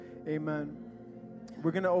Amen.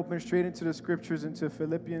 We're going to open straight into the scriptures, into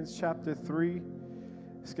Philippians chapter 3.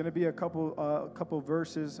 It's going to be a couple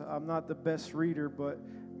verses. I'm not the best reader, but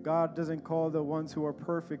God doesn't call the ones who are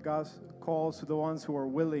perfect. God calls the ones who are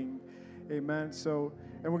willing. Amen. So,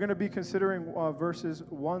 and we're going to be considering verses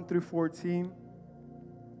 1 through 14.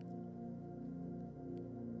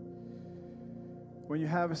 When you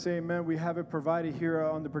have it, say amen. We have it provided here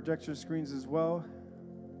on the projection screens as well.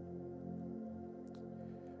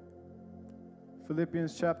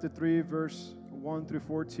 Philippians chapter 3, verse 1 through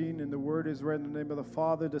 14. And the word is read in the name of the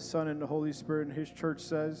Father, the Son, and the Holy Spirit. And His church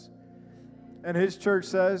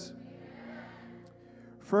says,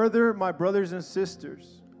 Further, my brothers and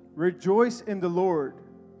sisters, rejoice in the Lord.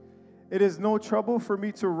 It is no trouble for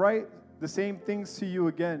me to write the same things to you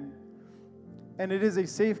again, and it is a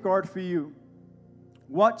safeguard for you.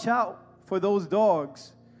 Watch out for those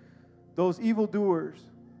dogs, those evildoers,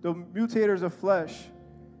 the mutators of flesh,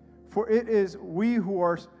 for it is we who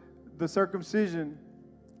are the circumcision,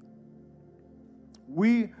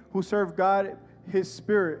 we who serve God, His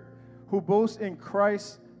Spirit, who boast in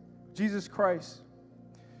Christ, Jesus Christ,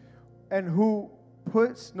 and who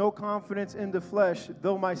puts no confidence in the flesh,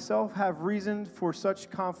 though myself have reason for such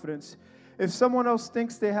confidence. If someone else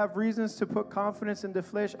thinks they have reasons to put confidence in the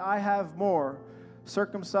flesh, I have more.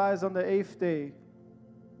 Circumcised on the 8th day,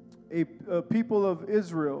 a people of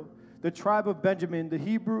Israel, the tribe of Benjamin, the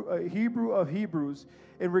Hebrew of Hebrews,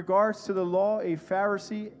 in regards to the law, a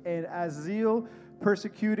Pharisee, and as zeal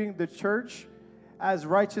persecuting the church, as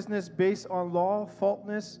righteousness based on law,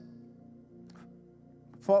 faultless.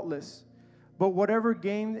 But whatever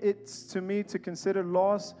gain it's to me to consider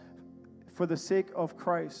loss for the sake of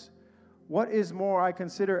Christ. What is more, I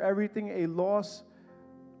consider everything a loss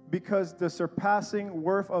because the surpassing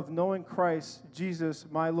worth of knowing Christ Jesus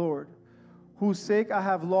my Lord, whose sake I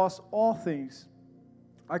have lost all things.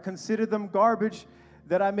 I consider them garbage,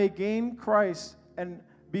 that I may gain Christ and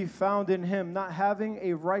be found in Him, not having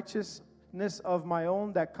a righteousness of my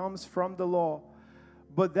own that comes from the law,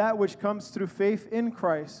 but that which comes through faith in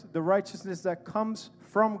Christ, the righteousness that comes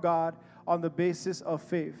from God on the basis of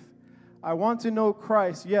faith. I want to know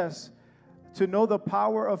Christ, yes, to know the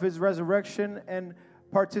power of His resurrection and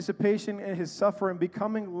participation in His suffering,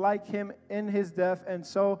 becoming like Him in His death, and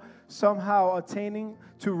so somehow attaining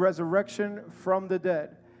to resurrection from the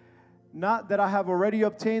dead. Not that I have already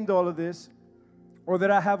obtained all of this, or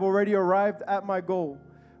that I have already arrived at my goal,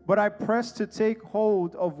 but I press to take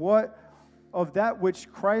hold of that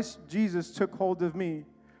which Christ Jesus took hold of me.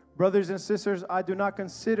 Brothers and sisters, I do not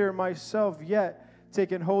consider myself yet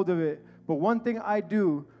taken hold of it, but one thing I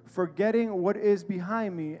do, forgetting what is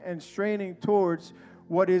behind me and straining towards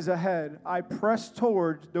what is ahead, I press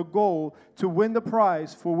toward the goal to win the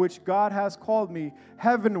prize for which God has called me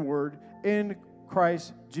heavenward in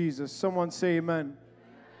Christ Jesus. Someone say amen.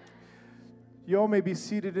 You all may be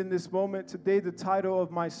seated in this moment. Today, the title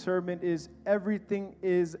of my sermon is Everything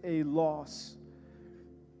is a Loss.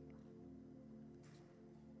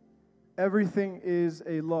 Everything is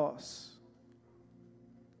a loss.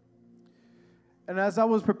 And as I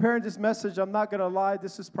was preparing this message, I'm not going to lie,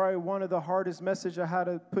 this is probably one of the hardest messages I had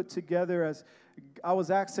to put together, as I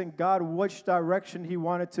was asking God which direction He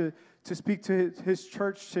wanted to speak to His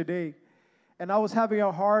church today. And I was having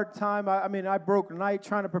a hard time. I broke night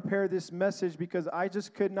trying to prepare this message because I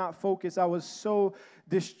just could not focus. I was so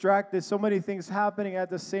distracted, so many things happening at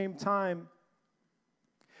the same time.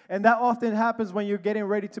 And that often happens when you're getting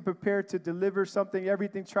ready to prepare to deliver something.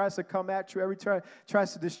 Everything tries to come at you. Everything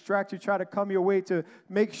tries to distract you, try to come your way to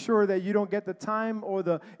make sure that you don't get the time or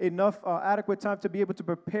the enough adequate time to be able to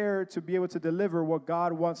prepare, to be able to deliver what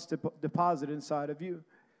God wants to deposit inside of you.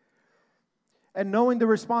 And knowing the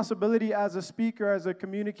responsibility as a speaker, as a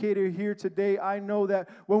communicator here today, I know that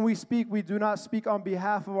when we speak, we do not speak on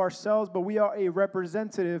behalf of ourselves, but we are a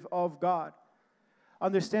representative of God.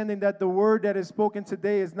 Understanding that the word that is spoken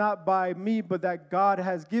today is not by me, but that God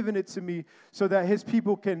has given it to me so that His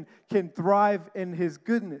people can thrive in His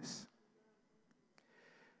goodness.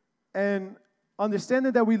 And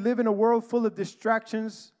understanding that we live in a world full of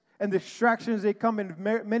distractions, and distractions, they come in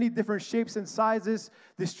many different shapes and sizes.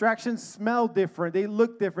 Distractions smell different. They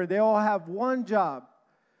look different. They all have one job.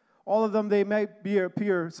 All of them, they may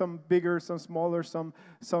appear, some bigger, some smaller, some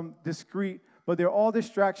discreet, but they're all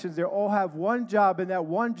distractions. They all have one job, and that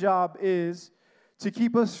one job is to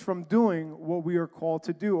keep us from doing what we are called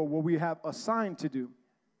to do or what we have assigned to do.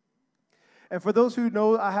 And for those who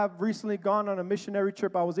know, I have recently gone on a missionary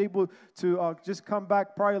trip. I was able to just come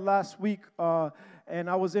back probably last week, and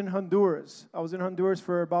I was in Honduras. I was in Honduras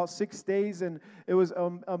for about 6 days, and it was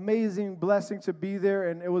an amazing blessing to be there,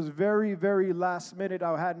 and it was very, very last minute.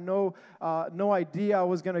 I had no idea I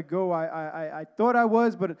was going to go. I thought I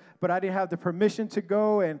was, but I didn't have the permission to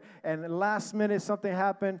go, and last minute something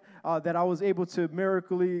happened that I was able to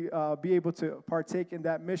miraculously be able to partake in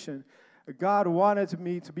that mission. God wanted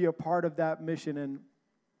me to be a part of that mission, and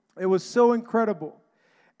it was so incredible.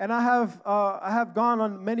 And I have gone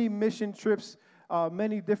on many mission trips,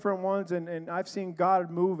 many different ones, and I've seen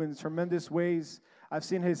God move in tremendous ways. I've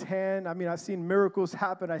seen His hand. I mean, I've seen miracles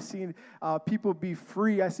happen. I've seen people be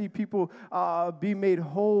free. I see people be made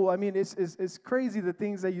whole. I mean, it's crazy the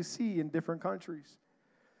things that you see in different countries.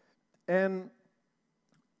 And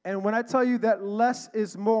when I tell you that less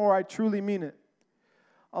is more, I truly mean it.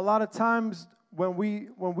 A lot of times when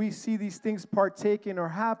we see these things partaking or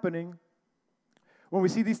happening, when we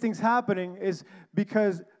see these things happening is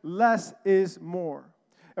because less is more.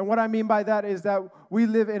 And what I mean by that is that we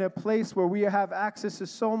live in a place where we have access to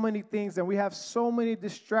so many things and we have so many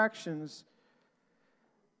distractions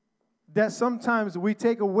that sometimes we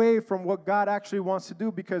take away from what God actually wants to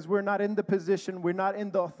do because we're not in the position, we're not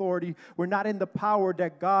in the authority, we're not in the power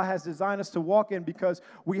that God has designed us to walk in because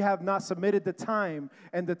we have not submitted the time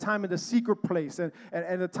and the time in the secret place and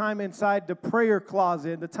the time inside the prayer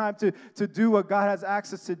closet and the time to do what God has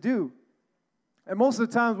asked us to do. And most of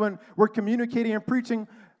the times when we're communicating and preaching,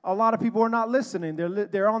 a lot of people are not listening.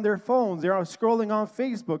 They're on their phones. They're scrolling on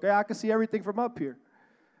Facebook. I can see everything from up here.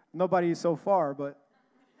 Nobody is so far, but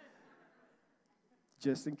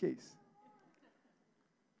just in case.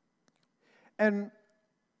 And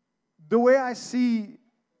the way I see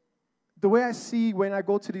when I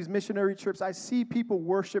go to these missionary trips, I see people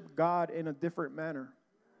worship God in a different manner.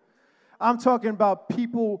 I'm talking about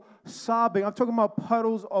people sobbing. I'm talking about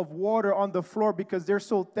puddles of water on the floor because they're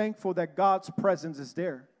so thankful that God's presence is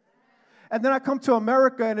there. And then I come to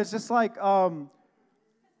America and it's just like,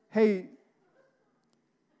 hey,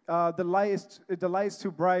 the light is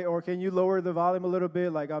too bright, or can you lower the volume a little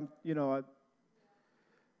bit? Like and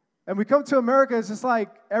we come to America, it's just like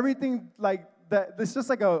everything like that. It's just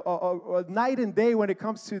like a night and day when it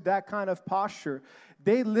comes to that kind of posture.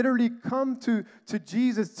 They literally come to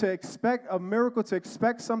Jesus to expect a miracle, to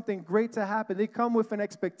expect something great to happen. They come with an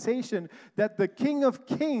expectation that the King of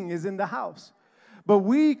Kings is in the house. But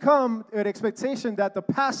we come with expectation that the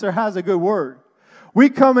pastor has a good word. We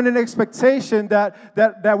come in an expectation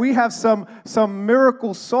that we have some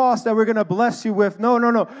miracle sauce that we're going to bless you with. No.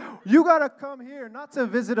 You got to come here not to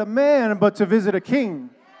visit a man, but to visit a king.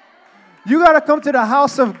 You got to come to the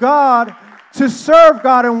house of God to serve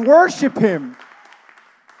God and worship Him.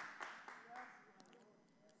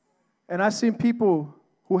 And I've seen people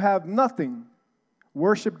who have nothing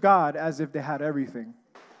worship God as if they had everything.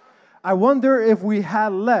 I wonder if we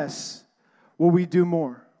had less, will we do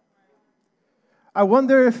more? I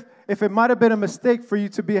wonder if it might have been a mistake for you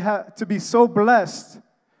to be so blessed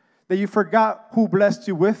that you forgot who blessed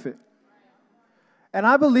you with it. And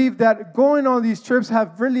I believe that going on these trips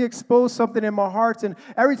have really exposed something in my heart. And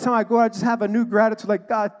every time I go, I just have a new gratitude like,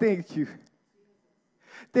 God, thank you.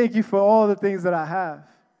 Thank you for all the things that I have.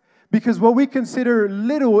 Because what we consider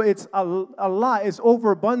little, it's a lot. It's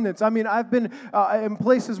overabundance. I mean, I've been in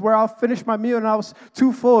places where I'll finish my meal and I was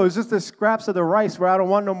too full. It's just the scraps of the rice where I don't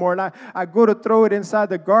want no more. And I go to throw it inside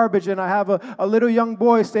the garbage and I have a little young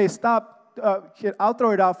boy say, stop, kid, I'll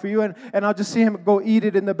throw it out for you. And I'll just see him go eat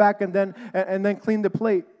it in the back and then clean the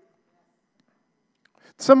plate.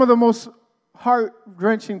 Some of the most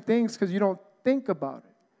heart-wrenching things because you don't think about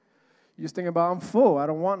it. You just think about, I'm full. I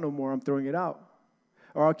don't want no more. I'm throwing it out.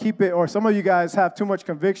 Or I'll keep it, or some of you guys have too much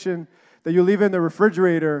conviction that you leave it in the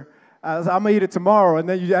refrigerator. I'm going to eat it tomorrow, and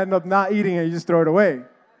then you end up not eating it, you just throw it away.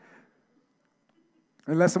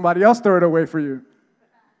 Unless somebody else throw it away for you.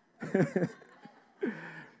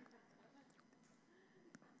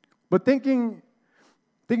 But thinking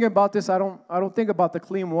about this, I don't think about the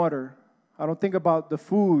clean water. I don't think about the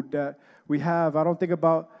food that we have. I don't think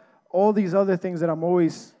about all these other things that I'm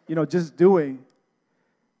always, just doing.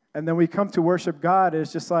 And then we come to worship God, and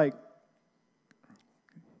it's just like,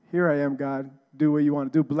 here I am, God. Do what you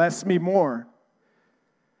want to do. Bless me more.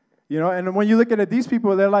 And when you look at these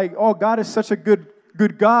people, they're like, oh, God is such a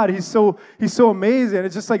good God. He's so amazing.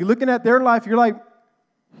 It's just like looking at their life, you're like,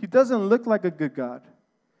 He doesn't look like a good God.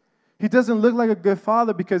 He doesn't look like a good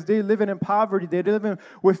father because they live in poverty. They live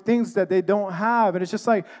with things that they don't have. And it's just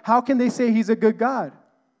like, how can they say He's a good God?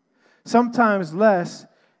 Sometimes less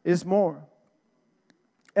is more.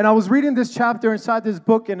 And I was reading this chapter inside this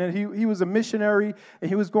book, and he was a missionary, and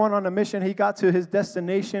he was going on a mission. He got to his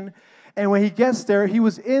destination, and when he gets there, he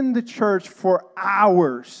was in the church for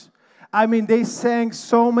hours. I mean, they sang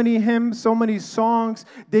so many hymns, so many songs.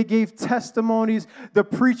 They gave testimonies. The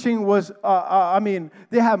preaching was,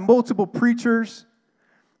 they had multiple preachers.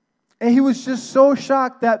 And he was just so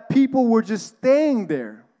shocked that people were just staying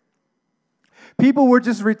there. People were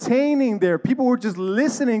just retaining there. People were just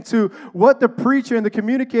listening to what the preacher and the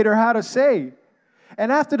communicator had to say.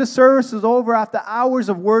 And after the service was over, after hours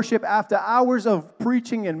of worship, after hours of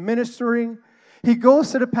preaching and ministering, he goes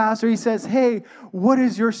to the pastor. He says, "Hey, what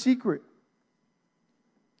is your secret?"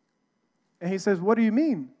 And he says, "What do you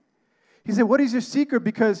mean?" He said, "What is your secret?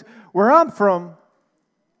 Because where I'm from,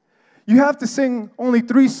 you have to sing only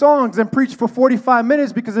 3 songs and preach for 45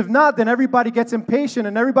 minutes, because if not, then everybody gets impatient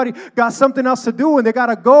and everybody got something else to do and they got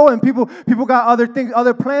to go, and people got other things,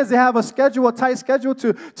 other plans. They have a schedule, a tight schedule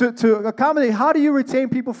to accommodate. How do you retain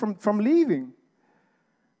people from leaving?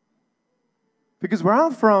 Because where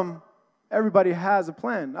I'm from, everybody has a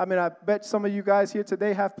plan. I mean, I bet some of you guys here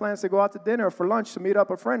today have plans to go out to dinner or for lunch, to meet up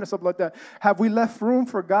a friend or something like that. Have we left room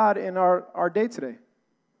for God in our day today?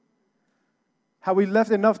 Have we left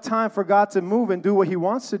enough time for God to move and do what He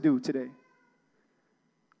wants to do today?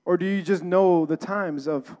 Or do you just know the times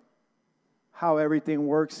of how everything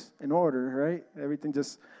works in order, right? Everything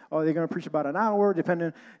just, they're going to preach about an hour,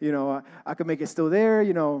 depending, I could make it still there,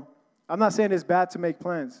 I'm not saying it's bad to make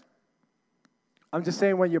plans. I'm just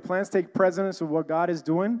saying when your plans take precedence of what God is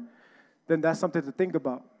doing, then that's something to think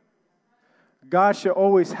about. God should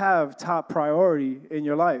always have top priority in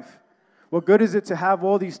your life. What good is it to have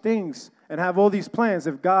all these things and have all these plans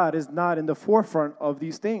if God is not in the forefront of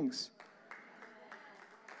these things?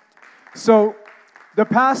 So the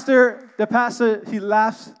pastor, he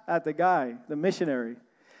laughs at the guy, the missionary.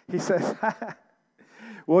 He says,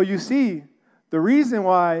 "Well, you see, the reason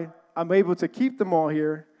why I'm able to keep them all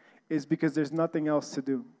here is because there's nothing else to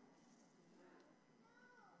do.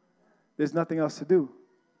 There's nothing else to do."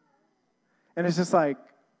 And it's just like,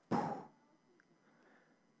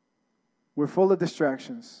 we're full of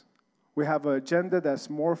distractions. We have an agenda that's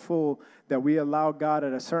more full, that we allow God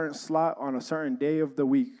at a certain slot on a certain day of the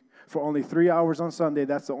week for only 3 hours on Sunday.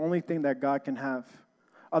 That's the only thing that God can have.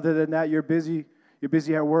 Other than that, you're busy. You're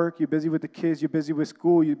busy at work. You're busy with the kids. You're busy with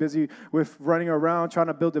school. You're busy with running around trying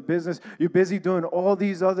to build a business. You're busy doing all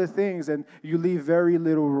these other things, and you leave very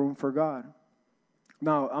little room for God.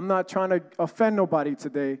 Now, I'm not trying to offend nobody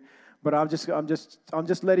today, but I'm just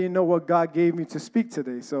letting you know what God gave me to speak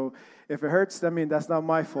today. So if it hurts, that's not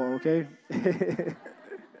my fault, okay?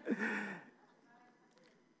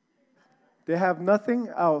 They have nothing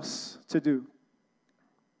else to do.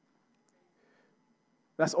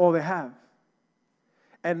 That's all they have.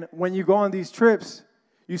 And when you go on these trips,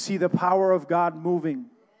 you see the power of God moving.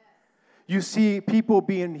 You see people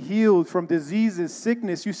being healed from diseases,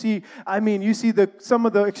 sickness. You see some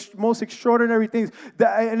of the most extraordinary things.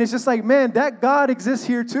 And it's just like, man, that God exists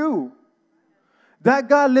here too. That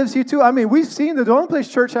God lives here too. I mean, we've seen the Dwelling Place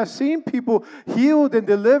Church has seen people healed and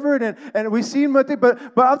delivered, and we've seen what but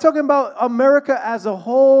I'm talking about America as a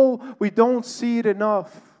whole. We don't see it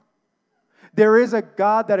enough. There is a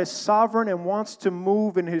God that is sovereign and wants to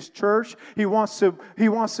move in His church. He wants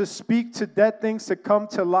to speak to dead things to come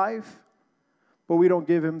to life, but we don't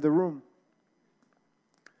give Him the room.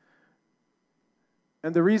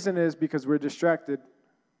 And the reason is because we're distracted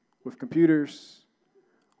with computers,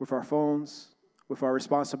 with our phones, with our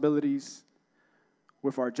responsibilities,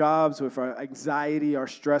 with our jobs, with our anxiety, our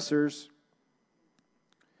stressors.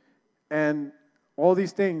 And all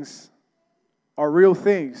these things are real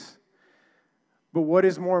things. But what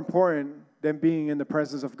is more important than being in the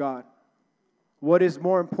presence of God? What is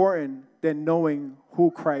more important than knowing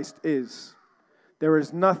who Christ is? There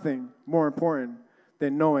is nothing more important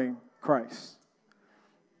than knowing Christ.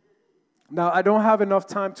 Now, I don't have enough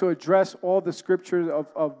time to address all the scriptures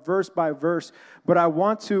of verse by verse, but I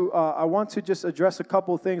want to just address a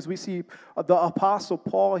couple of things. We see the Apostle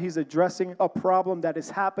Paul, he's addressing a problem that is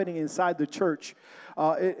happening inside the church.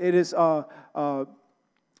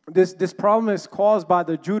 This problem is caused by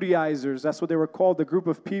the Judaizers. That's what they were called, the group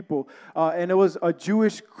of people. And it was a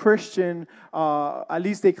Jewish Christian, at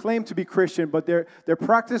least they claimed to be Christian, but their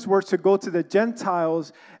practice was to go to the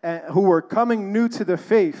Gentiles who were coming new to the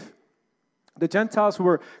faith. The Gentiles who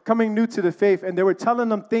were coming new to the faith, and they were telling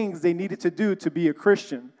them things they needed to do to be a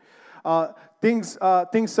Christian. Things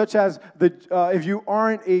such as if you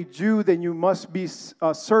aren't a Jew, then you must be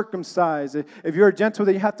circumcised. If you're a Gentile,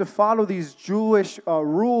 then you have to follow these Jewish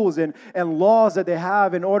rules and laws that they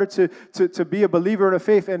have in order to be a believer in the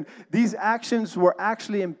faith. And these actions were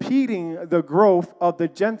actually impeding the growth of the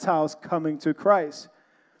Gentiles coming to Christ.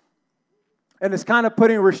 And it's kind of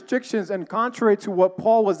putting restrictions and contrary to what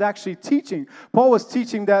Paul was actually teaching. Paul was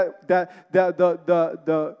teaching that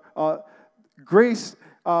the grace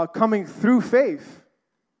coming through faith.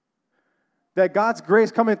 That God's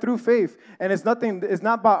grace coming through faith. And it's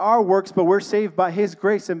not by our works, but we're saved by His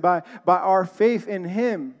grace and by our faith in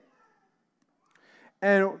Him.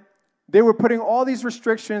 And they were putting all these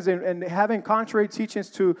restrictions and having contrary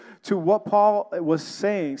teachings to what Paul was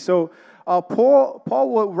saying. So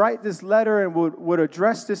Paul would write this letter and would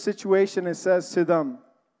address this situation and says to them,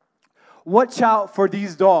 "Watch out for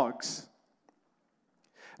these dogs."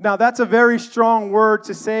 Now, that's a very strong word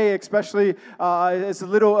to say, especially it's a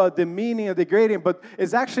little demeaning or degrading, but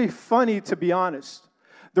it's actually funny, to be honest.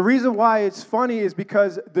 The reason why it's funny is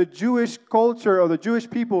because the Jewish culture or the Jewish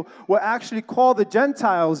people will actually call the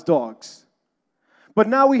Gentiles dogs. But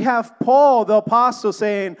now we have Paul, the apostle,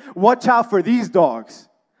 saying, "Watch out for these dogs."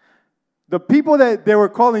 The people that they were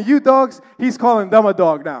calling you dogs, he's calling them a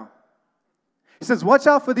dog now. He says, "Watch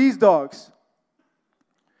out for these dogs."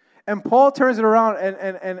 And Paul turns it around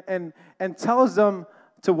and tells them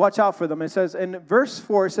to watch out for them. It says in verse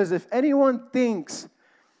 4, it says, "If anyone thinks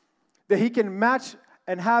that he can match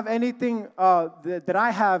and have anything that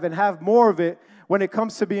I have and have more of it when it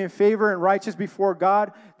comes to being favored and righteous before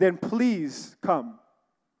God, then please come."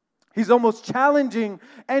 He's almost challenging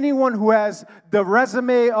anyone who has the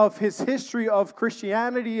resume of his history of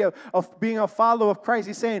Christianity, of being a follower of Christ.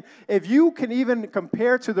 He's saying, if you can even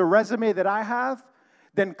compare to the resume that I have,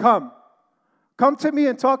 then come. Come to me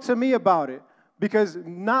and talk to me about it. Because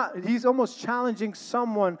he's almost challenging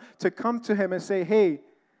someone to come to him and say, "Hey,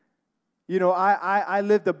 you know, I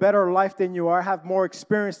lived a better life than you, or I have more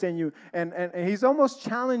experience than you." And he's almost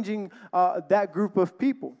challenging that group of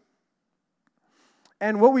people.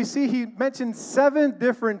 And what we see, he mentioned 7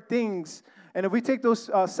 different things. And if we take those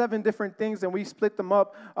 7 different things and we split them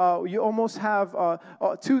up, you almost have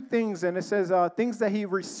 2 things. And it says things that he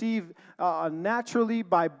received naturally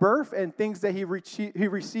by birth and things that he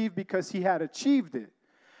received because he had achieved it.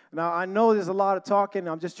 Now, I know there's a lot of talking.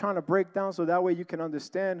 I'm just trying to break down so that way you can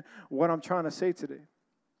understand what I'm trying to say today.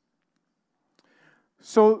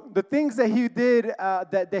 So the things that he did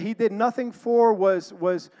that he did nothing for was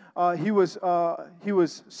he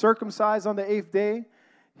was circumcised on the 8th day.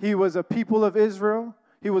 He was a people of Israel.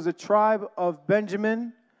 He was a tribe of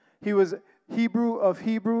Benjamin. He was Hebrew of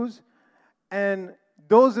Hebrews. And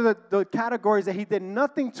those are the categories that he did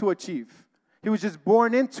nothing to achieve. He was just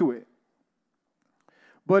born into it.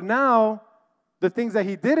 But now, the things that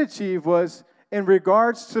he did achieve was, in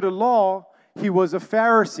regards to the law, he was a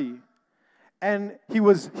Pharisee. And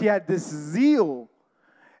he had this zeal.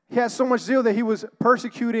 He had so much zeal that he was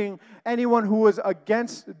persecuting anyone who was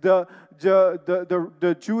against the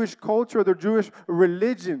Jewish culture, the Jewish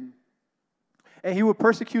religion. And he would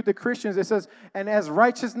persecute the Christians. It says, and as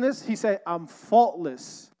righteousness, he said, "I'm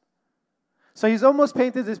faultless." So he's almost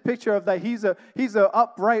painted this picture of that he's a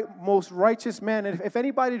upright, most righteous man. And if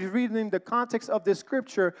anybody is reading the context of this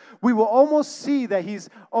scripture, we will almost see that he's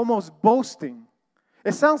almost boasting.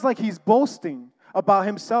 It sounds like he's boasting about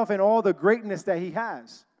himself and all the greatness that he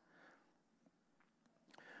has.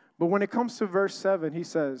 But when it comes to verse 7, he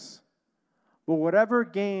says, "But whatever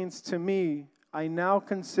gains to me, I now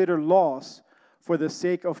consider loss for the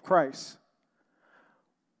sake of Christ.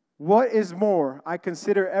 What is more, I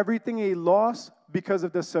consider everything a loss because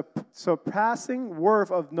of the surpassing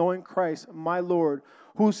worth of knowing Christ, my Lord,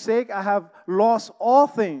 whose sake I have lost all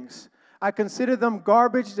things. I consider them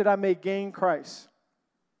garbage that I may gain Christ."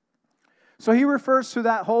 So he refers to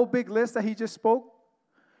that whole big list that he just spoke.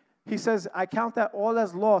 He says, I count that all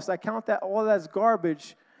as lost. I count that all as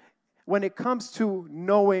garbage when it comes to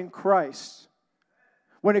knowing Christ.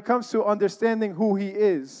 When it comes to understanding who he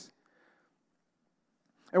is.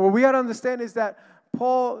 And what we got to understand is that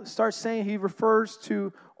Paul starts saying he refers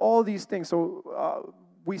to all these things. So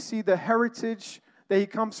we see the heritage that he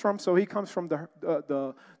comes from. So he comes from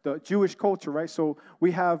the Jewish culture, right? So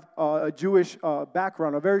we have a Jewish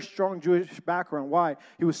background, a very strong Jewish background. Why?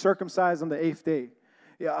 He was circumcised on the 8th day.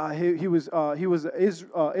 he was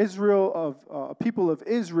Israel of people of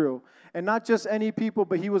Israel, and not just any people,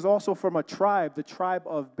 but he was also from a tribe, the tribe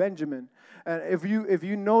of Benjamin. And if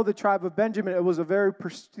you know the tribe of Benjamin, it was a very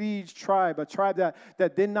prestige tribe, a tribe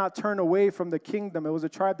that did not turn away from the kingdom. It was a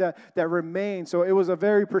tribe that remained. So it was a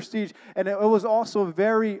very prestige, and it was also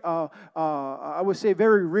very, I would say,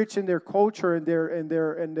 very rich in their culture and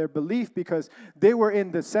their belief, because they were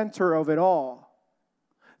in the center of it all.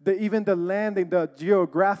 Even the landing, the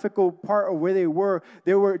geographical part of where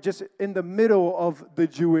they were just in the middle of the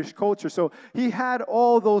Jewish culture. So he had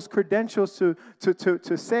all those credentials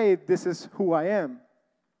to say, this is who I am.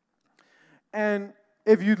 And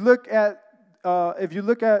if you look at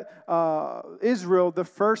Israel, the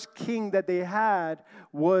first king that they had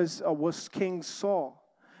was King Saul.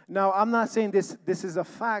 Now, I'm not saying this is a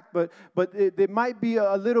fact, but there might be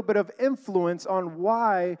a little bit of influence on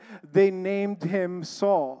why they named him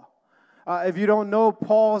Saul. If you don't know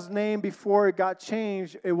Paul's name before it got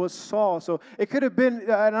changed, it was Saul. So it could have been,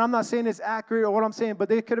 and I'm not saying it's accurate or what I'm saying, but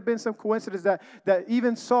there could have been some coincidence that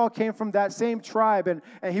even Saul came from that same tribe, and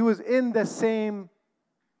he was in the same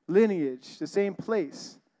lineage, the same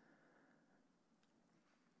place.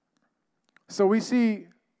 So we see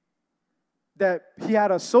that he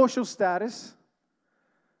had a social status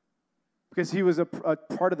because he was a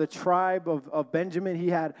part of the tribe of Benjamin. He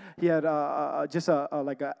had just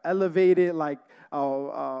like a elevated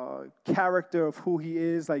character of who he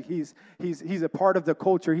is. Like he's a part of the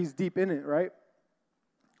culture. He's deep in it, right?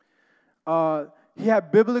 He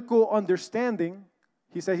had biblical understanding.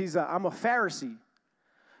 He said I'm a Pharisee.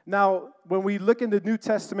 Now, when we look in the New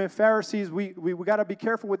Testament, Pharisees, we got to be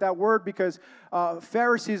careful with that word, because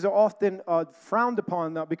Pharisees are often frowned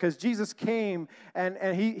upon now, because Jesus came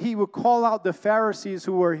and he would call out the Pharisees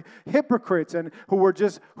who were hypocrites and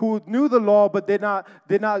who knew the law but did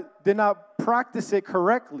not practice it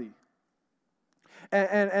correctly.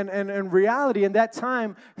 And in reality, in that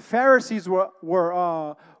time, Pharisees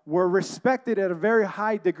were respected at a very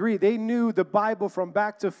high degree. They knew the Bible from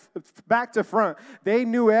back to front. They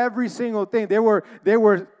knew every single thing. They were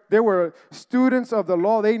students of the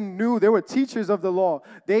law. They were teachers of the law.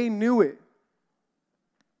 They knew it.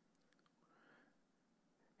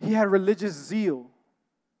 He had religious zeal.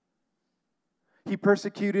 He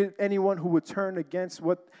persecuted anyone who would turn against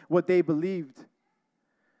what they believed.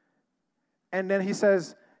 And then he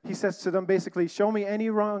says to them basically, show me any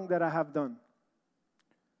wrong that I have done.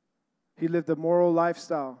 He lived a moral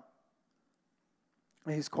lifestyle.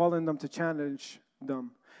 And he's calling them to challenge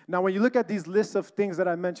them. Now, when you look at these lists of things that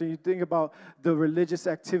I mentioned, you think about the religious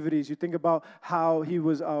activities. You think about how he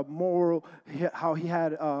was moral, how he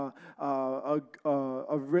had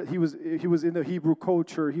he was in the Hebrew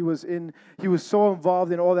culture. He was so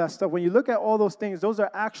involved in all that stuff. When you look at all those things, those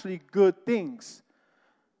are actually good things.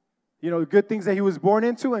 You know, good things that he was born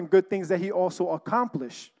into and good things that he also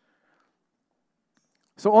accomplished.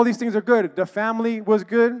 So all these things are good. The family was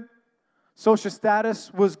good. Social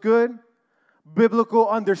status was good. Biblical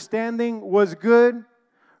understanding was good.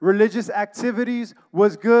 Religious activities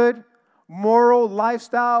was good. Moral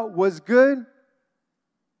lifestyle was good.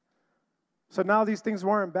 So now these things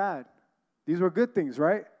weren't bad. These were good things,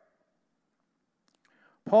 right?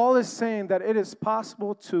 Paul is saying that it is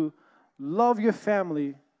possible to love your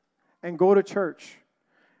family and go to church.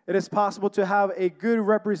 It is possible to have a good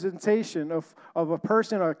representation of a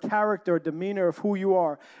person or a character or demeanor of who you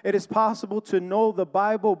are. It is possible to know the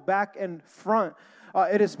Bible back and front.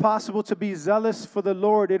 It is possible to be zealous for the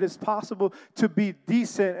Lord. It is possible to be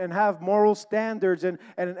decent and have moral standards and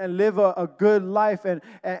live a good life. And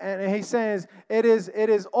he says it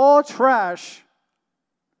is all trash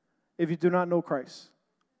if you do not know Christ.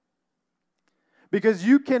 Because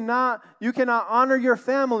you cannot honor your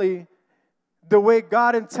family the way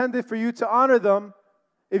God intended for you to honor them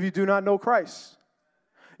if you do not know Christ.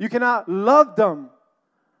 You cannot love them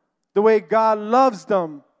the way God loves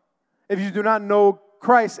them if you do not know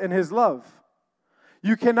Christ and His love.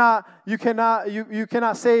 You cannot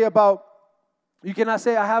say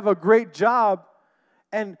I have a great job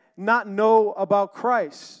and not know about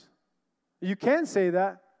Christ. You can say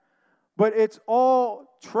that, but it's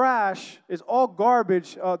all trash, it's all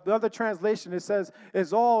garbage. The other translation, it says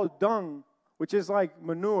it's all dung, which is like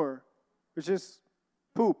manure, which is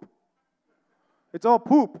poop. It's all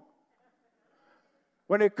poop.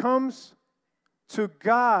 When it comes to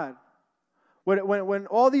God, when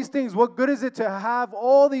all these things, what good is it to have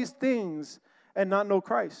all these things and not know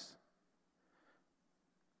Christ?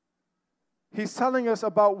 He's telling us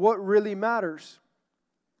about what really matters.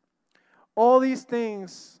 All these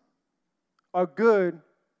things are good,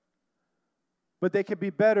 but they can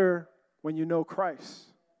be better when you know Christ.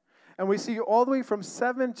 And we see all the way from verse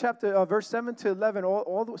 7 to 11,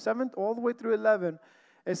 all the way through 11,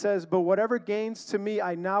 it says, but whatever gains to me,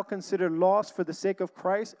 I now consider loss for the sake of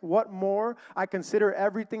Christ. What more? I consider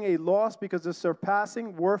everything a loss because the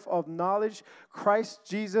surpassing worth of knowledge, Christ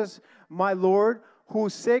Jesus, my Lord,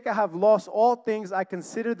 whose sake I have lost all things. I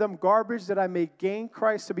consider them garbage that I may gain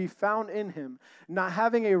Christ to be found in him, not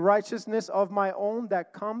having a righteousness of my own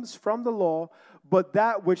that comes from the law, but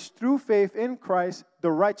that which through faith in Christ,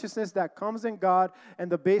 the righteousness that comes in God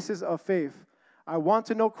and the basis of faith. I want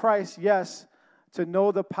to know Christ, yes, to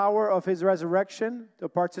know the power of his resurrection, the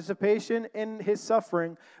participation in his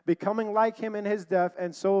suffering, becoming like him in his death,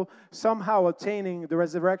 and so somehow attaining the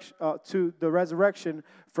resurrection to the resurrection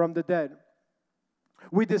from the dead.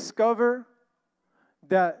 We discover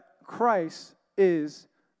that Christ is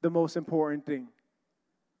the most important thing.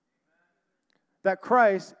 That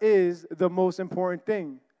Christ is the most important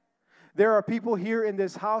thing. There are people here in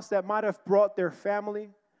this house that might have brought their family,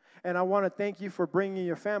 and I want to thank you for bringing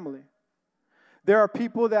your family. There are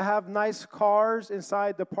people that have nice cars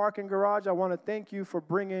inside the parking garage. I want to thank you for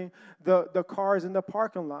bringing the cars in the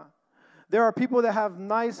parking lot. There are people that have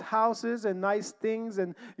nice houses and nice things,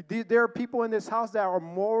 and there are people in this house that are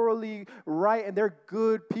morally right, and they're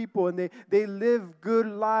good people, and they live good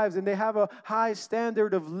lives, and they have a high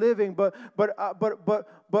standard of living. But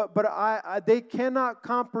they cannot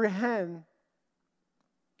comprehend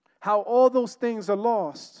how all those things are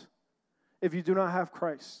lost if you do not have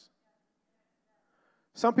Christ.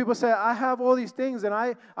 Some people say, I have all these things, and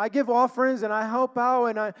I give offerings, and I help out,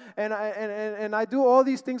 and I do all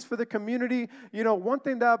these things for the community. You know, one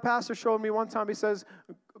thing that a pastor showed me one time, he says,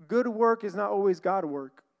 good work is not always God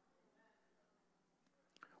work.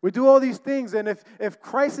 We do all these things, and if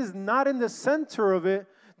Christ is not in the center of it,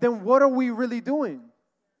 then what are we really doing?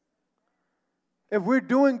 If we're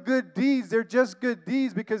doing good deeds, they're just good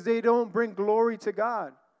deeds because they don't bring glory to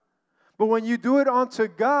God. But when you do it unto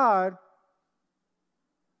God,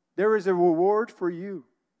 there is a reward for you.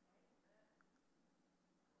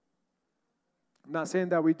 I'm not saying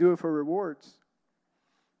that we do it for rewards.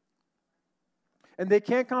 And they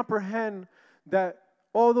can't comprehend that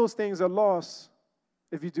all those things are lost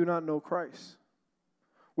if you do not know Christ.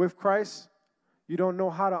 With Christ, you don't know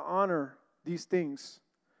how to honor these things.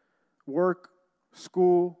 Work,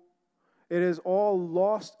 school, it is all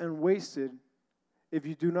lost and wasted if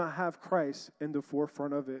you do not have Christ in the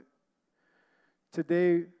forefront of it.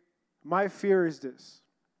 Today, my fear is this.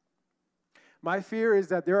 My fear is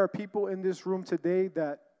that there are people in this room today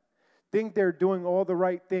that think they're doing all the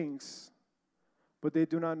right things, but they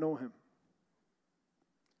do not know him.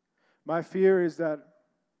 My fear is that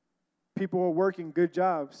people are working good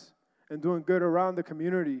jobs and doing good around the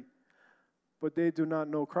community, but they do not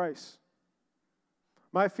know Christ.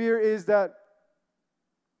 My fear is that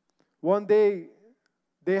one day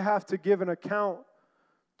they have to give an account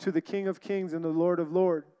to the King of Kings and the Lord of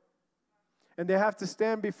Lords. And they have to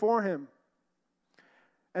stand before him.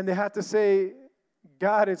 And they have to say,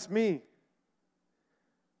 God, it's me.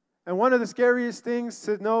 And one of the scariest things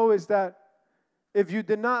to know is that if you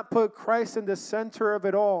did not put Christ in the center of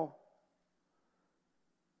it all,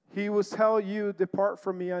 he will tell you, depart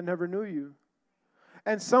from me, I never knew you.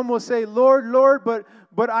 And some will say, Lord, Lord, but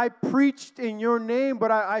I preached in your name, but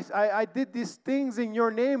I did these things in your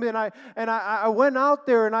name, and I went out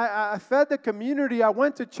there and I fed the community. I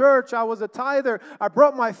went to church. I was a tither. I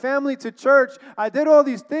brought my family to church. I did all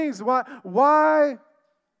these things. Why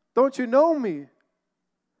don't you know me?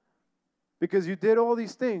 Because you did all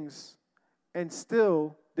these things and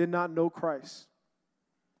still did not know Christ.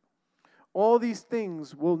 All these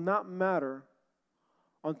things will not matter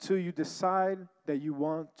until you decide that you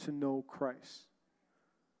want to know Christ.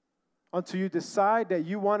 Until you decide that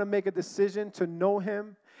you want to make a decision to know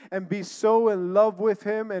him and be so in love with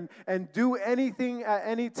him and do anything at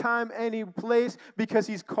any time, any place, because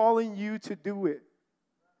he's calling you to do it.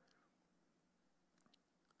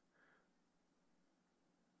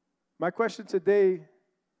 My question today,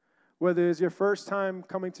 whether it's your first time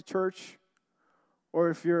coming to church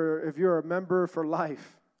or if you're a member for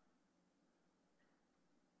life,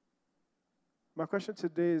 my question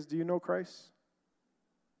today is, do you know Christ?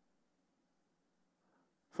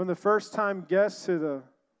 From the first time guest to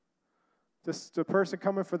the person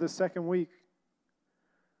coming for the second week,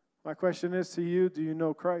 my question is to you, do you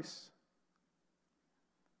know Christ?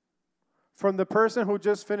 From the person who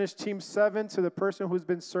just finished Team 7 to the person who's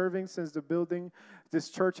been serving since this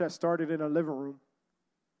church has started in a living room.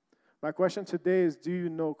 My question today is, do you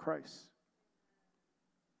know Christ?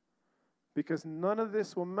 Because none of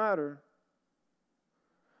this will matter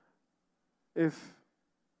if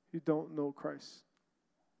you don't know Christ.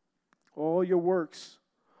 All your works,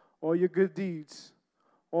 all your good deeds,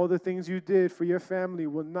 all the things you did for your family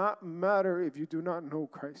will not matter if you do not know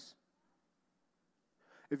Christ.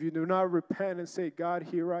 If you do not repent and say, God,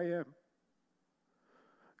 here I am.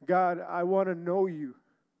 God, I want to know you.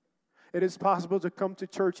 It is possible to come to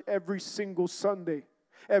church every single Sunday,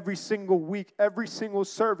 every single week, every single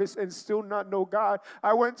service, and still not know God.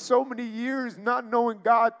 I went so many years not knowing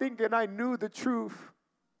God, thinking I knew the truth.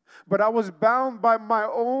 But I was bound by my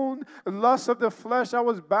own lust of the flesh. I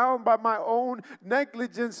was bound by my own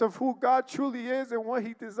negligence of who God truly is and what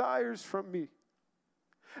He desires from me.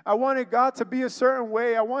 I wanted God to be a certain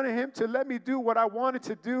way. I wanted Him to let me do what I wanted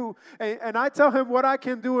to do. And I tell Him what I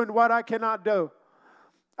can do and what I cannot do.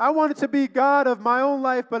 I wanted to be God of my own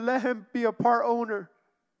life, but let Him be a part owner.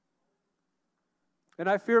 And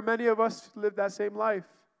I fear many of us live that same life.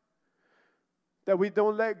 That we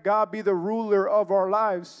don't let God be the ruler of our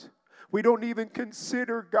lives. We don't even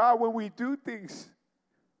consider God when we do things.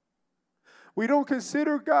 We don't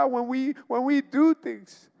consider God when we do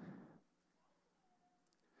things.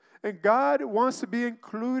 And God wants to be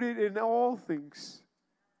included in all things.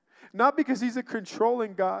 Not because He's a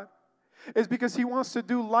controlling God. It's because He wants to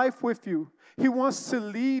do life with you. He wants to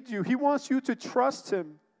lead you. He wants you to trust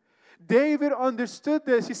Him. David understood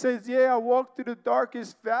this. He says, I walk through the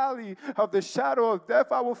darkest valley of the shadow of death.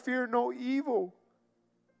 I will fear no evil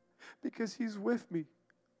because He's with me.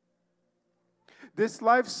 This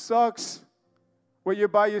life sucks when you're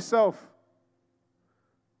by yourself.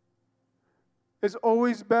 It's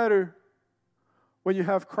always better when you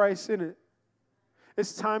have Christ in it.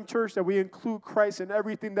 It's time, church, that we include Christ in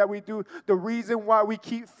everything that we do. The reason why we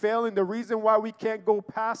keep failing, the reason why we can't go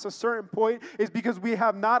past a certain point is because we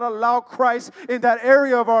have not allowed Christ in that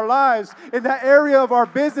area of our lives, in that area of our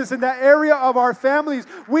business, in that area of our families.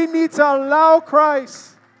 We need to allow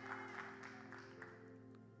Christ.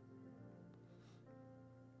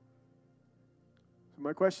 So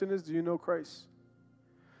my question is, do you know Christ?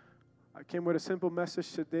 I came with a simple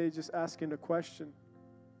message today, just asking a question.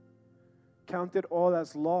 Count it all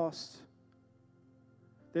as lost.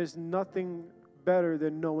 There's nothing better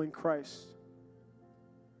than knowing Christ.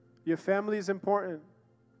 Your family is important.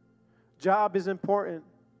 Job is important.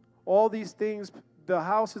 All these things, the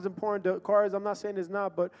house is important, the cars, I'm not saying it's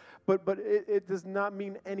not, but it does not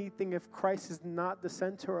mean anything if Christ is not the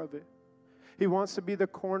center of it. He wants to be the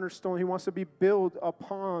cornerstone. He wants to be built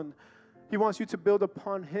upon. He wants you to build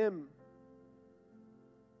upon Him.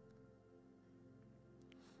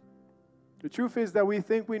 The truth is that we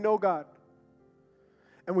think we know God.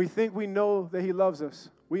 And we think we know that He loves us.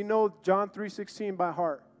 We know John 3:16 by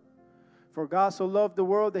heart. For God so loved the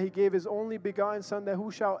world that He gave His only begotten Son, that who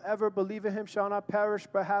shall ever believe in Him shall not perish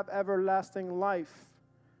but have everlasting life.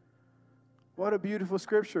 What a beautiful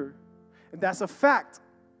scripture. And that's a fact.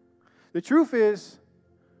 The truth is,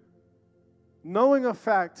 knowing a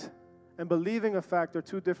fact and believing a fact are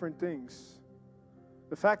two different things.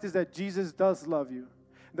 The fact is that Jesus does love you.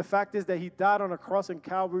 The fact is that He died on a cross in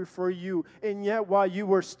Calvary for you. And yet while you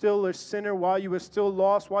were still a sinner, while you were still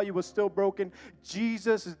lost, while you were still broken,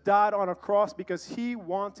 Jesus died on a cross because He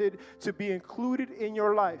wanted to be included in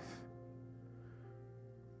your life.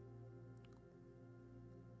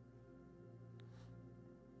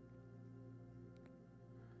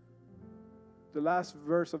 The last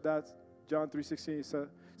verse of that, John 3:16,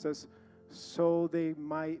 says, so they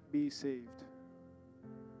might be saved.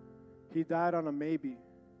 He died on a maybe.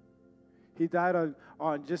 He died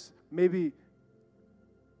on just maybe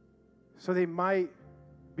so they might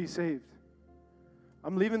be saved.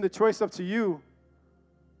 I'm leaving the choice up to you.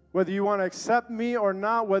 Whether you want to accept me or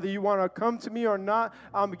not, whether you want to come to me or not,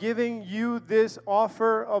 I'm giving you this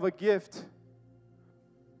offer of a gift.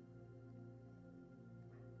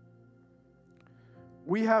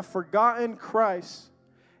 We have forgotten Christ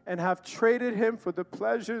and have traded Him for the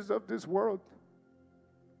pleasures of this world,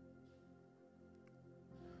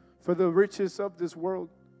 for the riches of this world.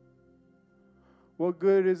 What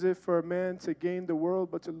good is it for a man to gain the world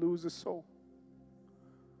but to lose his soul?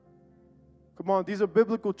 Come on, these are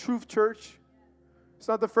biblical truth, church. It's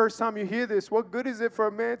not the first time you hear this. What good is it for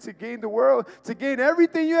a man to gain the world, to gain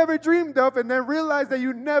everything you ever dreamed of, and then realize that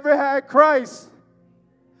you never had Christ?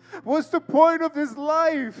 What's the point of this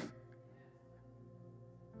life?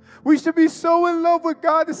 We should be so in love with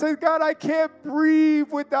God that says, God, I can't breathe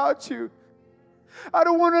without you. I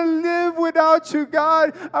don't want to live without you,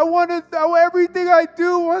 God. I want everything I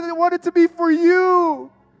do, I want it to be for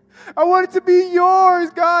you. I want it to be yours,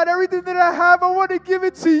 God. Everything that I have, I want to give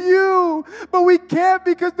it to you. But we can't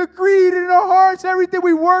because the greed in our hearts, everything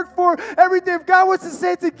we work for, everything. If God wants to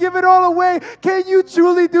say to give it all away, can you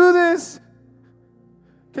truly do this?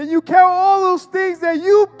 Can you count all those things that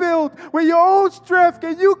you built with your own strength?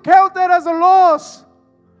 Can you count that as a loss?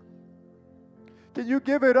 Can you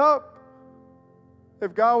give it up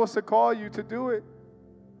if God was to call you to do it?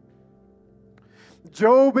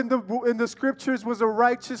 Job in the scriptures was a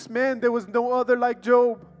righteous man. There was no other like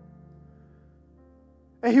Job.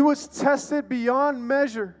 And he was tested beyond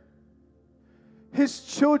measure. His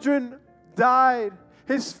children died.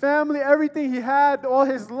 His family, everything he had, all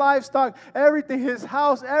his livestock, everything, his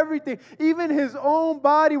house, everything, even his own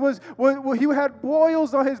body he had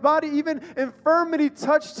boils on his body. Even infirmity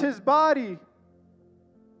touched his body.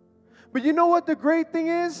 But you know what the great thing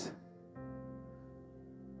is?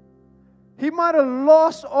 He might have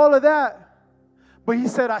lost all of that, but he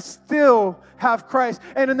said, I still have Christ.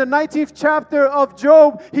 And in the 19th chapter of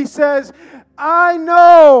Job, he says, I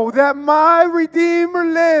know that my Redeemer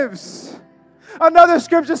lives. Another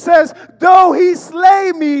scripture says, though he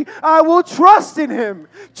slay me, I will trust in him.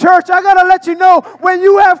 Church, I got to let you know, when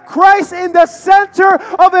you have Christ in the center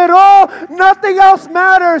of it all, nothing else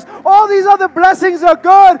matters. All these other blessings are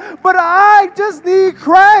good, but I just need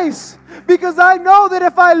Christ, because I know that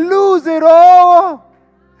if I lose it all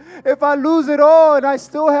and I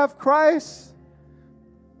still have Christ,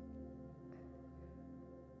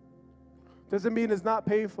 doesn't mean it's not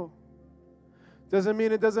painful. Doesn't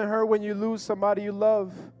mean it doesn't hurt when you lose somebody you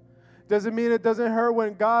love. Doesn't mean it doesn't hurt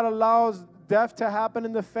when God allows death to happen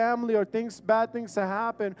in the family or bad things to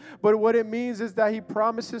happen. But what it means is that He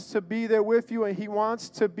promises to be there with you, and He wants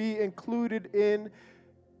to be included in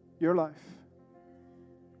your life.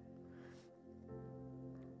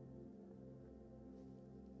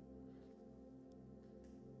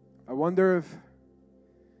 I wonder if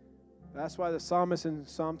that's why the psalmist in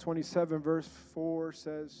Psalm 27 verse 4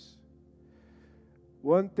 says,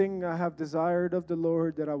 one thing I have desired of the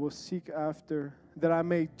Lord that I will seek after, that I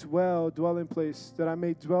may dwell in place, that I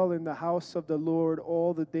may dwell in the house of the Lord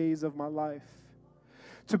all the days of my life,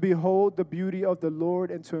 to behold the beauty of the Lord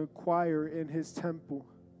and to inquire in His temple.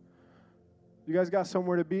 You guys got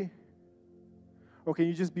somewhere to be? Or can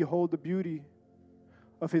you just behold the beauty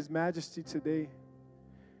of His majesty today?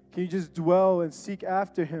 Can you just dwell and seek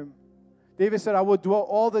after Him? David said, I will dwell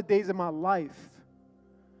all the days of my life.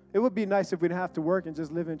 It would be nice if we didn't have to work and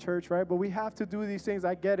just live in church, right? But we have to do these things.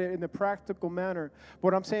 I get it in a practical manner. But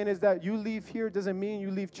what I'm saying is that you leave here doesn't mean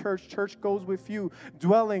you leave church. Church goes with you.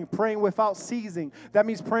 Dwelling, praying without ceasing. That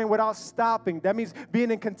means praying without stopping. That means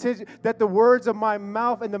being in contingent, that the words of my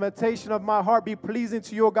mouth and the meditation of my heart be pleasing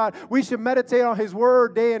to your God. We should meditate on His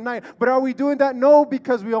word day and night. But are we doing that? No,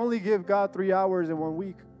 because we only give God 3 hours in 1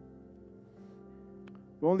 week.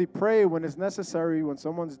 We only pray when it's necessary, when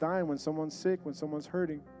someone's dying, when someone's sick, when someone's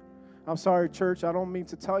hurting. I'm sorry, church, I don't mean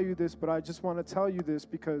to tell you this, but I just want to tell you this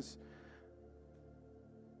because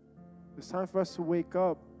it's time for us to wake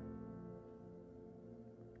up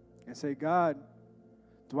and say, God,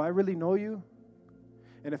 do I really know you?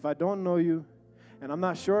 And if I don't know you, and I'm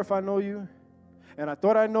not sure if I know you, and I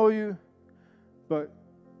thought I know you, but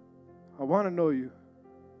I want to know you,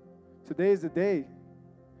 today is the day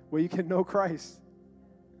where you can know Christ.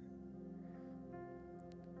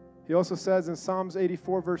 He also says in Psalms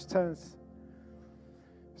 84, verse 10,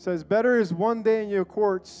 says, better is one day in your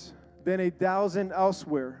courts than 1,000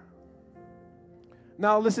 elsewhere.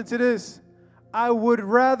 Now listen to this. I would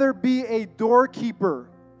rather be a doorkeeper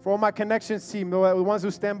for all my connections team, the ones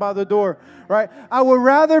who stand by the door, right? I would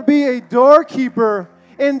rather be a doorkeeper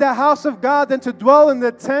in the house of God than to dwell in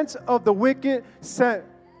the tent of the wicked set.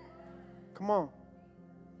 Come on.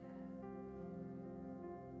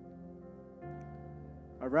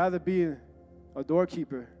 I'd rather be a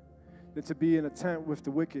doorkeeper than to be in a tent with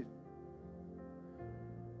the wicked.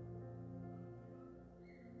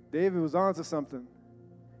 David was on to something.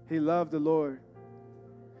 He loved the Lord.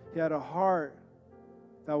 He had a heart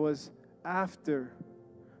that was after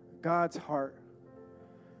God's heart.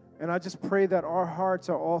 And I just pray that our hearts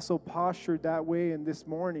are also postured that way in this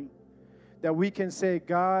morning. That we can say,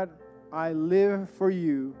 God, I live for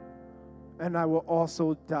you, and I will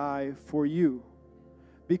also die for you.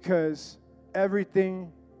 Because everything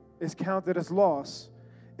is counted as loss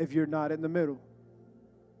if you're not in the middle.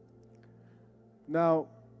 Now,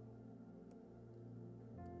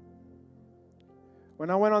 when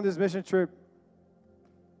I went on this mission trip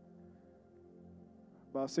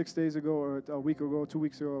about 6 days ago or a week ago, 2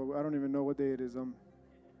 weeks ago, I don't even know what day it is. I'm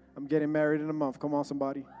getting married in a month. Come on,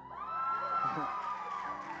 somebody.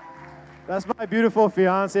 That's my beautiful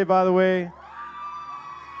fiance, by the way.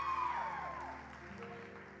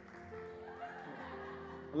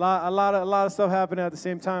 A lot of stuff happening at the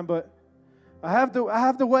same time, but I have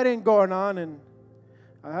the wedding going on, and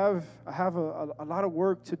I have a lot of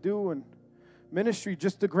work to do, and ministry,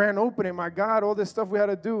 just the grand opening. My God, all this stuff we had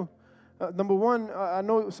to do. Number one, I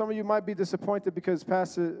know some of you might be disappointed because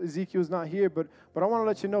Pastor Ezekiel's not here, but I want to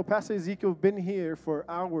let you know, Pastor Ezekiel's been here for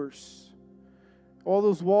hours. All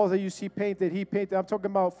those walls that you see painted, he painted. I'm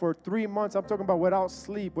talking about for 3 months. I'm talking about without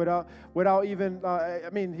sleep, without even.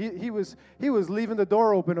 He was leaving the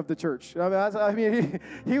door open of the church.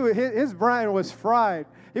 His brain was fried.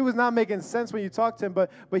 He was not making sense when you talked to him,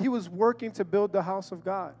 but he was working to build the house of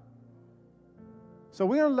God. So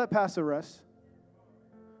we're gonna let Pastor rest.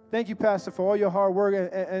 Thank you, Pastor, for all your hard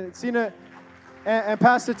work, and Cena and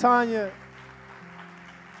Pastor Tanya.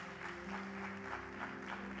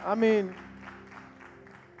 I mean,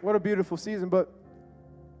 what a beautiful season, but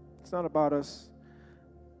it's not about us.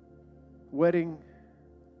 Wedding,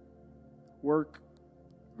 work,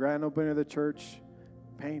 grand opening of the church,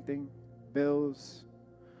 painting, bills,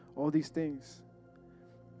 all these things.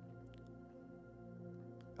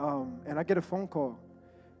 And I get a phone call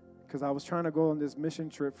because I was trying to go on this mission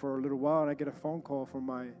trip for a little while, and I get a phone call from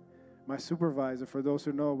my supervisor. For those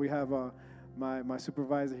who know, we have my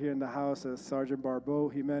supervisor here in the house, Sergeant Barbeau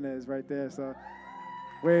Jimenez, right there. So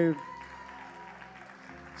wave.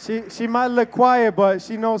 She might look quiet, but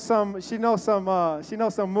she knows some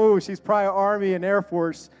moves. She's prior Army and Air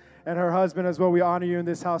Force, and her husband as well. We honor you in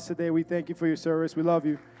this house today. We thank you for your service. We love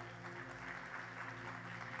you.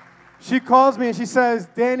 She calls me and she says,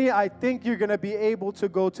 Danny, I think you're going to be able to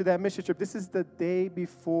go to that mission trip. This is the day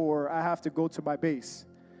before I have to go to my base.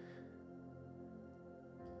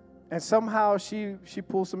 And somehow she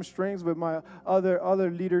pulls some strings with my other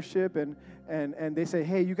leadership, and they say,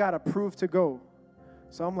 hey, you got approved to go.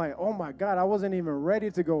 So I'm like, oh, my God, I wasn't even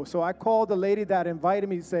ready to go. So I called the lady that invited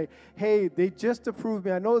me to say, hey, they just approved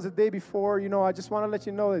me. I know it's the day before. I just want to let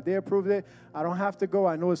you know that they approved it. I don't have to go.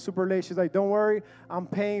 I know it's super late. She's like, don't worry. I'm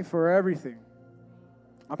paying for everything.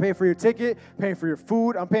 I'm paying for your ticket, paying for your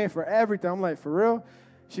food. I'm paying for everything. I'm like, for real?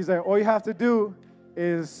 She's like, all you have to do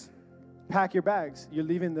is pack your bags. You're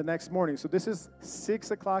leaving the next morning. So this is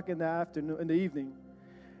 6 o'clock in the evening.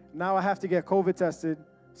 Now I have to get COVID tested.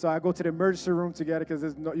 So I go to the emergency room to get it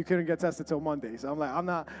because you couldn't get tested till Monday. So I'm like, I'm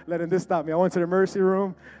not letting this stop me. I went to the emergency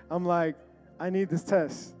room. I'm like, I need this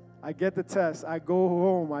test. I get the test. I go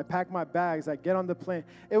home. I pack my bags. I get on the plane.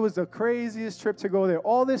 It was the craziest trip to go there.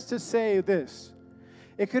 All this to say this.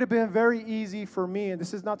 It could have been very easy for me, and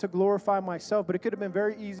this is not to glorify myself, but it could have been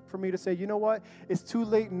very easy for me to say, you know what? It's too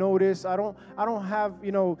late notice. I don't have,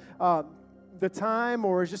 the time,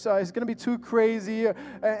 or it's going to be too crazy.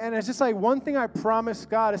 And it's just like one thing I promised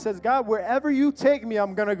God. It says, God, wherever you take me,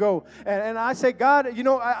 I'm going to go. And I say, God,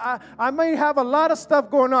 I may have a lot of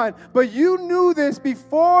stuff going on, but you knew this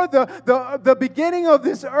before the beginning of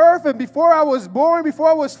this earth, and before I was born, before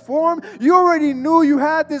I was formed. You already knew you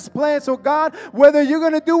had this plan. So God, whether you're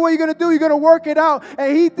going to do what you're going to do, you're going to work it out.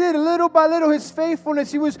 And he did little by little his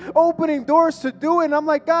faithfulness. He was opening doors to do it. And I'm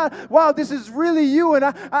like, God, wow, this is really you. And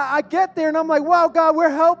I get there and I'm like, wow, God, we're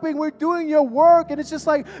helping, we're doing your work. And it's just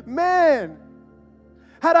like, man,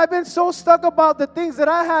 had I been so stuck about the things that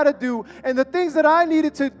I had to do and the things that I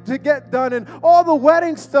needed to get done and all the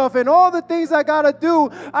wedding stuff and all the things I got to do,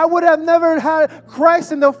 I would have never had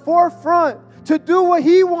Christ in the forefront to do what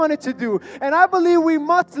he wanted to do. And I believe we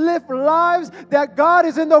must live lives that God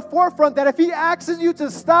is in the forefront, that if he asks you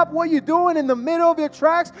to stop what you're doing in the middle of your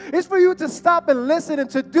tracks, it's for you to stop and listen and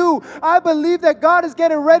to do. I believe that God is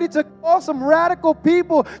getting ready to call some radical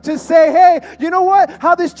people to say, hey, you know what?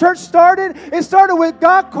 How this church started? It started with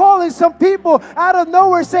God calling some people out of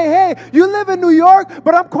nowhere, say, hey, you live in New York,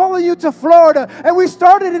 but I'm calling you to Florida. And we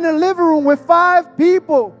started in a living room with 5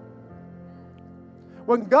 people.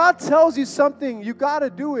 When God tells you something, you got to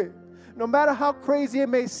do it. No matter how crazy it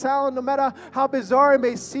may sound, no matter how bizarre it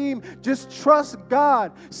may seem, just trust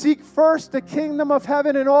God. Seek first the kingdom of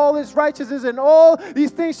heaven and all his righteousness, and all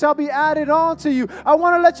these things shall be added on to you. I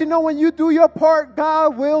want to let you know, when you do your part,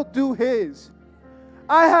 God will do his.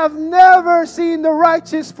 I have never seen the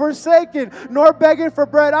righteous forsaken, nor begging for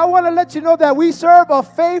bread. I want to let you know that we serve a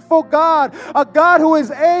faithful God, a God who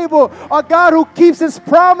is able, a God who keeps his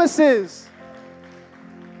promises.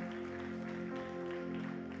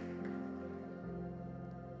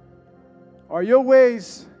 Are your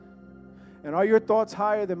ways and are your thoughts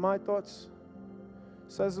higher than my thoughts,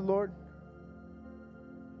 says the Lord?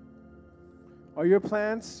 Are your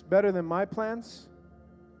plans better than my plans?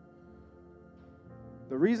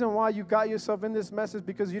 The reason why you got yourself in this mess is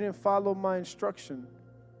because you didn't follow my instruction.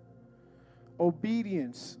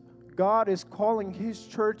 Obedience. God is calling his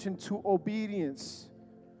church into obedience.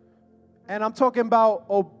 And I'm talking about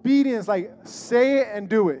obedience, like say it and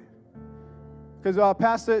do it.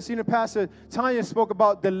 Because Senior Pastor Tanya spoke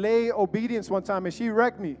about delayed obedience one time, and she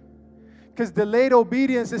wrecked me. Because delayed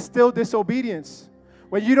obedience is still disobedience.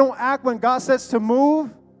 When you don't act when God says to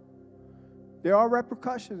move, there are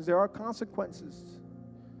repercussions, there are consequences,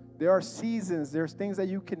 there are seasons, there's things that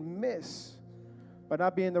you can miss by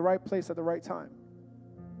not being in the right place at the right time.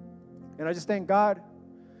 And I just thank God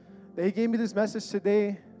that He gave me this message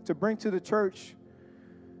today to bring to the church,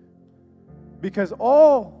 because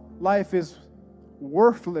all life is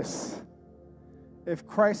worthless if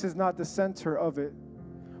Christ is not the center of it.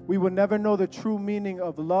 We will never know the true meaning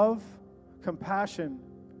of love, compassion,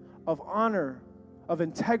 of honor, of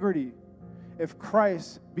integrity, if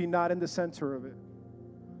Christ be not in the center of it.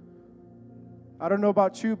 I don't know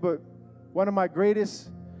about you, but one of my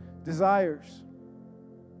greatest desires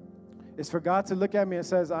is for God to look at me and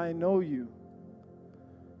says, I know you.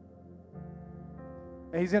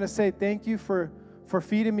 And He's going to say, thank you for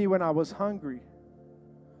feeding me when I was hungry.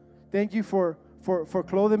 Thank you for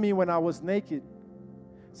clothing me when I was naked.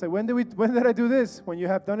 So when did I do this? When you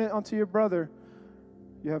have done it unto your brother,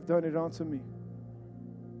 you have done it unto me.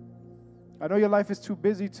 I know your life is too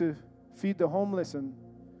busy to feed the homeless, and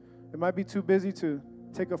it might be too busy to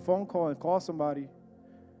take a phone call and call somebody.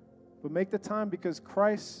 But make the time, because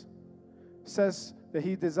Christ says that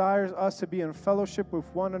He desires us to be in fellowship with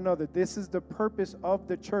one another. This is the purpose of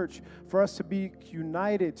the church, for us to be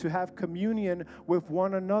united, to have communion with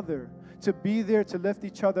one another, to be there to lift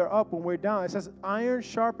each other up when we're down. It says iron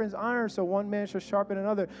sharpens iron, so one man shall sharpen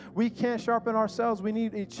another. We can't sharpen ourselves. We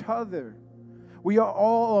need each other. We are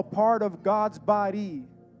all a part of God's body.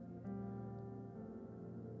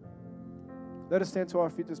 Let us stand to our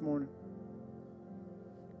feet this morning.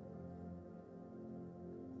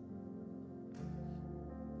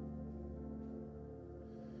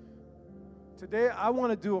 Today, I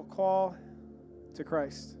want to do a call to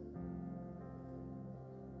Christ.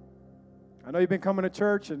 I know you've been coming to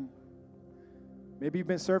church, and maybe you've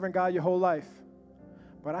been serving God your whole life,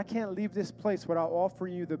 but I can't leave this place without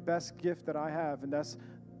offering you the best gift that I have, and that's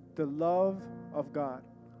the love of God.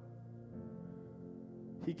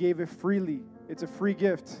 He gave it freely. It's a free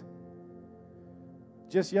gift.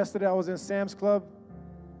 Just yesterday, I was in Sam's Club.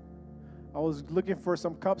 I was looking for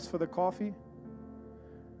some cups for the coffee.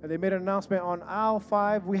 And they made an announcement on aisle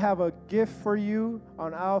 5. We have a gift for you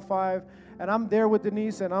on aisle 5. And I'm there with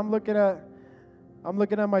Denise, and I'm looking at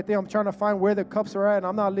my thing. I'm trying to find where the cups are at, and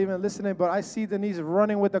I'm not even listening. But I see Denise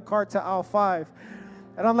running with the cart to aisle 5.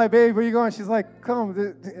 And I'm like, babe, where you going? She's like, come.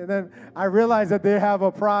 And then I realize that they have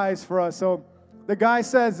a prize for us. So the guy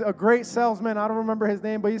says, a great salesman, I don't remember his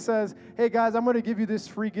name, but he says, hey, guys, I'm going to give you this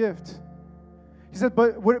free gift. He said,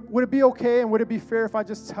 but would it be okay and would it be fair if I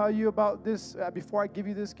just tell you about this before I give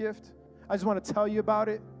you this gift? I just want to tell you about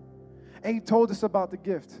it. And he told us about the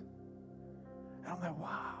gift. And I'm like,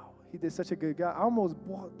 wow, he did such a good guy. I almost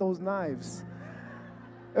bought those knives.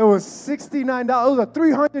 It was $69. It was a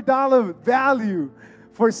 $300 value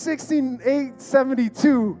for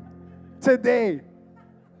 $16,872 today.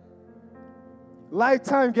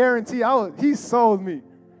 Lifetime guarantee. He sold me.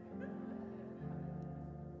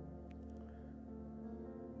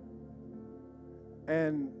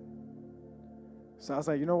 And so I was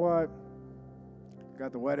like, you know what?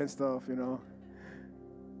 Got the wedding stuff, you know.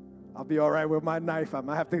 I'll be all right with my knife. I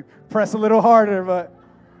might have to press a little harder, but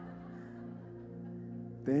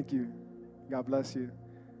thank you. God bless you.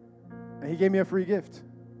 And he gave me a free gift.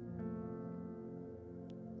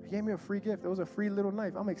 He gave me a free gift. It was a free little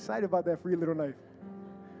knife. I'm excited about that free little knife.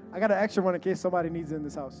 I got an extra one in case somebody needs it in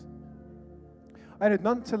this house. I had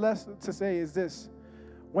nothing less to say is this.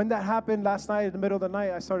 When that happened last night in the middle of the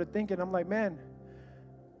night, I started thinking, I'm like, man,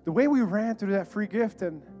 the way we ran through that free gift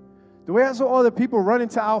and the way I saw all the people running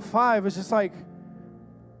to aisle 5, it's just like,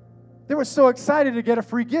 they were so excited to get a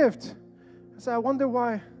free gift. I said, I wonder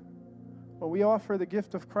why, when we offer the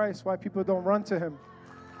gift of Christ, why people don't run to Him.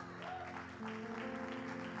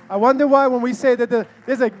 I wonder why when we say that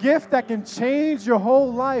there's a gift that can change your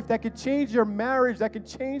whole life, that can change your marriage, that can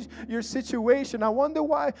change your situation. I wonder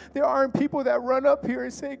why there aren't people that run up here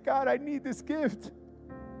and say, God, I need this gift.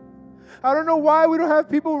 I don't know why we don't have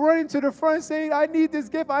people running to the front saying, I need this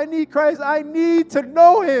gift. I need Christ. I need to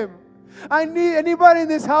know Him. Anybody in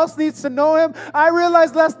this house needs to know Him. I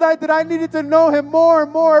realized last night that I needed to know Him more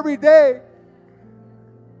and more every day.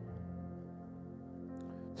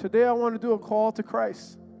 Today I want to do a call to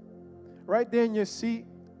Christ. Right there in your seat,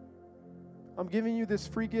 I'm giving you this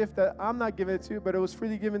free gift that I'm not giving it to you, but it was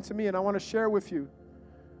freely given to me, and I want to share with you.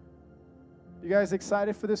 You guys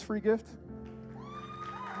excited for this free gift?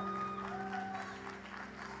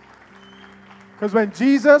 Because when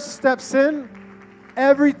Jesus steps in,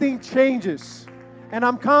 everything changes. And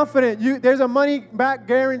I'm confident there's a money back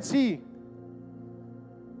guarantee.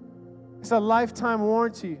 It's a lifetime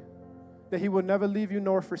warranty that He will never leave you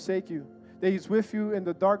nor forsake you. That He's with you in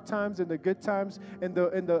the dark times, in the good times, in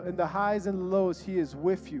the highs and the lows. He is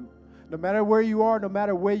with you. No matter where you are, no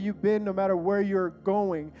matter where you've been, no matter where you're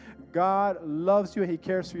going, God loves you and He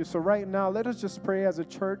cares for you. So right now, let us just pray as a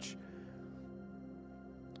church.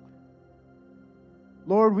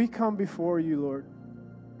 Lord, we come before you, Lord,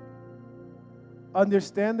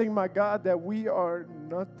 understanding, my God, that we are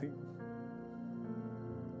nothing.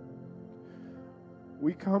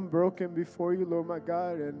 We come broken before you, Lord, my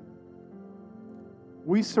God, and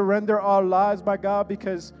we surrender our lives, my God,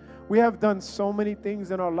 because we have done so many things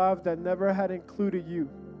in our lives that never had included you.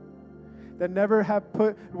 We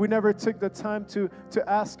never took the time to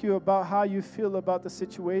ask you about how you feel about the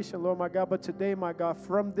situation, Lord, my God. But today, my God,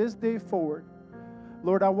 from this day forward,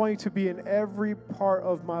 Lord, I want you to be in every part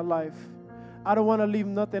of my life. I don't want to leave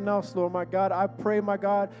nothing else, Lord, my God. I pray, my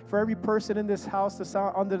God, for every person in this house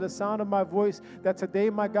under the sound of my voice, that today,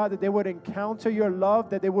 my God, that they would encounter your love,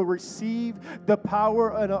 that they will receive the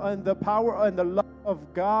power and the love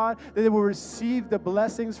of God, that they will receive the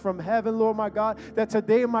blessings from heaven, Lord, my God, that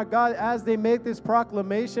today, my God, as they make this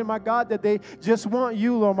proclamation, my God, that they just want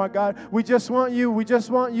you, Lord, my God. We just want you. We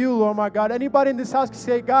just want you, Lord, my God. Anybody in this house can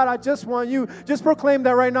say, God, I just want you. Just proclaim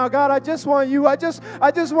that right now. God, I just want you. I just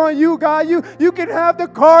want you, God. You can have the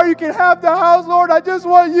car. You can have the house, Lord. I just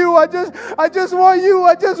want you. I just want you.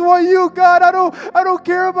 I just want you, God. I don't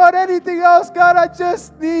care about anything else, God. I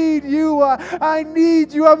just need you. I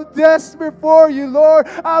need you. I'm desperate for you, Lord.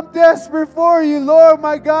 I'm desperate for you, Lord,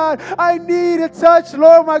 my God. I need a touch,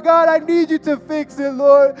 Lord, my God. I need you to fix it,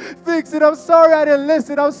 Lord. Fix it. I'm sorry I didn't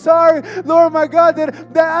listen. I'm sorry, Lord, my God,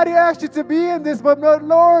 that I didn't ask you to be in this, but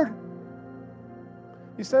Lord,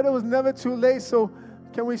 you said it was never too late, so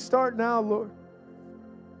can we start now, Lord?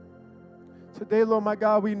 Today, Lord, my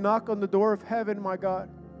God, we knock on the door of heaven, my God.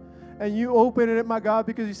 And you open it, my God,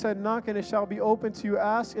 because you said, knock and it shall be open to you.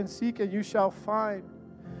 Ask and seek and you shall find.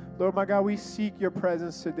 Lord, my God, we seek your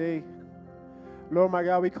presence today. Lord, my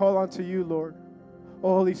God, we call unto you, Lord.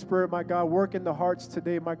 Oh, Holy Spirit, my God, work in the hearts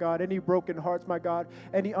today, my God. Any broken hearts, my God.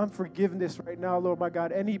 Any unforgiveness right now, Lord, my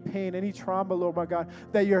God. Any pain, any trauma, Lord, my God.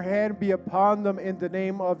 That your hand be upon them in the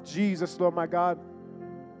name of Jesus, Lord, my God.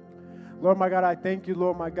 Lord, my God, I thank you,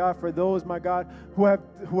 Lord, my God, for those, my God, who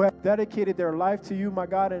have dedicated their life to you, my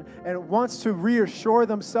God, and wants to reassure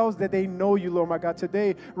themselves that they know you, Lord, my God.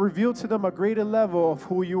 Today, reveal to them a greater level of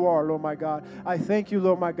who you are, Lord, my God. I thank you,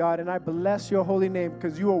 Lord, my God, and I bless your holy name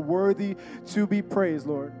because you are worthy to be praised,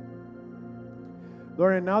 Lord.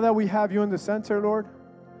 Lord, and now that we have you in the center, Lord,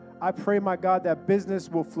 I pray, my God, that business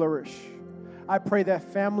will flourish. I pray that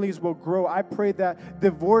families will grow. I pray that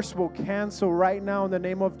divorce will cancel right now in the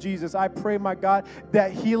name of Jesus. I pray, my God,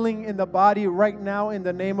 that healing in the body right now in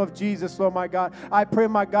the name of Jesus, Lord, my God. I pray,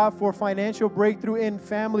 my God, for financial breakthrough in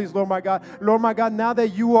families, Lord, my God. Lord, my God, now that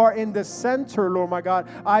you are in the center, Lord, my God,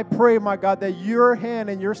 I pray, my God, that your hand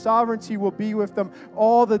and your sovereignty will be with them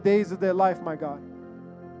all the days of their life, my God.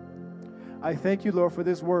 I thank you, Lord, for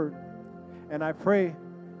this word. And I pray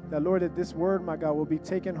that, Lord, that this word, my God, will be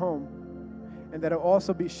taken home and that it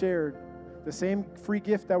also be shared. The same free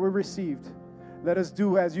gift that we received, let us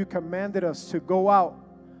do as you commanded us to go out.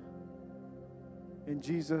 In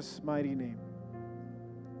Jesus' mighty name.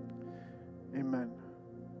 Amen.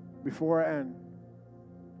 Before I end,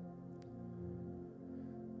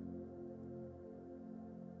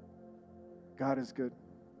 God is good.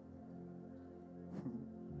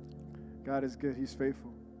 God is good. He's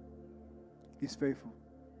faithful. He's faithful.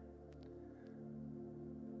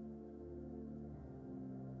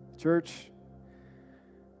 Church,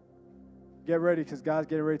 get ready because God's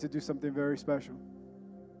getting ready to do something very special.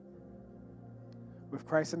 With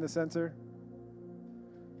Christ in the center,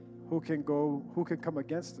 who can come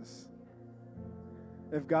against us?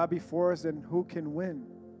 If God be for us, then who can win?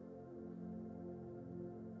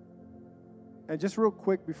 And just real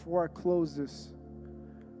quick before I close this,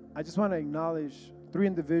 I just want to acknowledge 3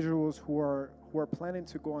 individuals who are planning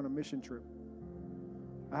to go on a mission trip.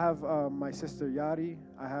 I have my sister Yadi,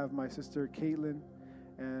 I have my sister Caitlin,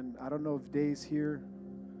 and I don't know if Day's here.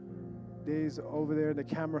 Day's over there in the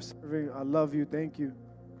camera serving. I love you. Thank you.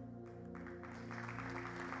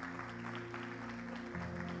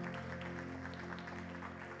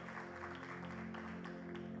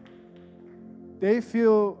 They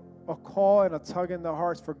feel a call and a tug in their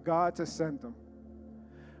hearts for God to send them.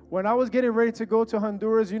 When I was getting ready to go to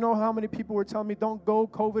Honduras, you know how many people were telling me, don't go,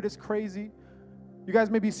 COVID is crazy. You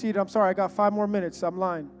guys may be seated. I'm sorry, I got 5 more minutes. I'm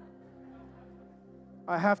lying.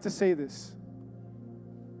 I have to say this.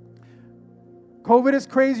 COVID is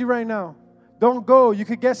crazy right now. Don't go. You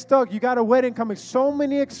could get stuck. You got a wedding coming. So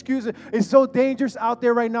many excuses. It's so dangerous out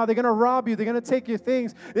there right now. They're going to rob you. They're going to take your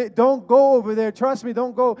things. Don't go over there. Trust me,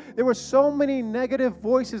 don't go. There were so many negative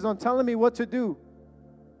voices on telling me what to do.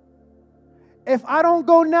 If I don't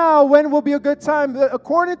go now, when will be a good time?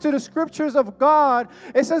 According to the scriptures of God,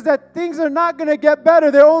 it says that things are not going to get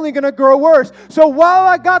better. They're only going to grow worse. So while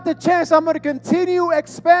I got the chance, I'm going to continue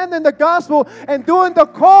expanding the gospel and doing the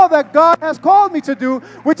call that God has called me to do,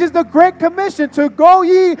 which is the Great Commission, to go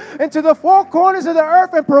ye into the four corners of the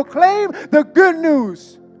earth and proclaim the good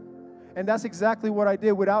news. And that's exactly what I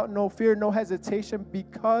did without no fear, no hesitation,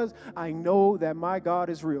 because I know that my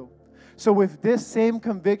God is real. So with this same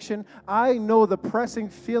conviction, I know the pressing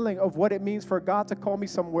feeling of what it means for God to call me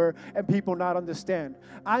somewhere and people not understand.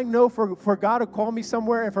 I know for God to call me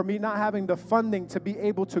somewhere and for me not having the funding to be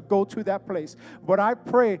able to go to that place. But I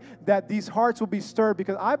pray that these hearts will be stirred,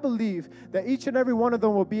 because I believe that each and every one of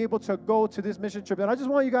them will be able to go to this mission trip. And I just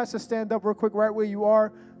want you guys to stand up real quick right where you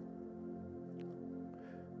are.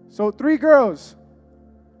 So 3 girls,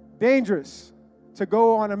 dangerous, to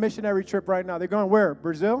go on a missionary trip right now. They're going where?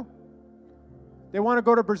 Brazil? They want to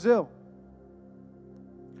go to Brazil.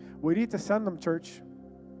 We need to send them, church.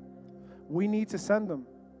 We need to send them.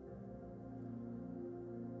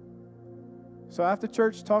 So after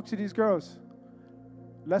church, talk to these girls.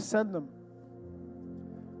 Let's send them.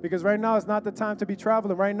 Because right now is not the time to be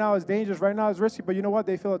traveling. Right now is dangerous. Right now is risky. But you know what?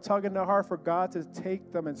 They feel a tug in their heart for God to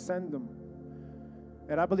take them and send them.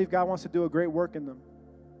 And I believe God wants to do a great work in them.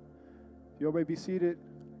 You may be seated.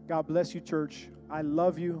 God bless you, church. I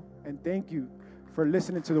love you and thank you for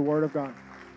listening to the Word of God.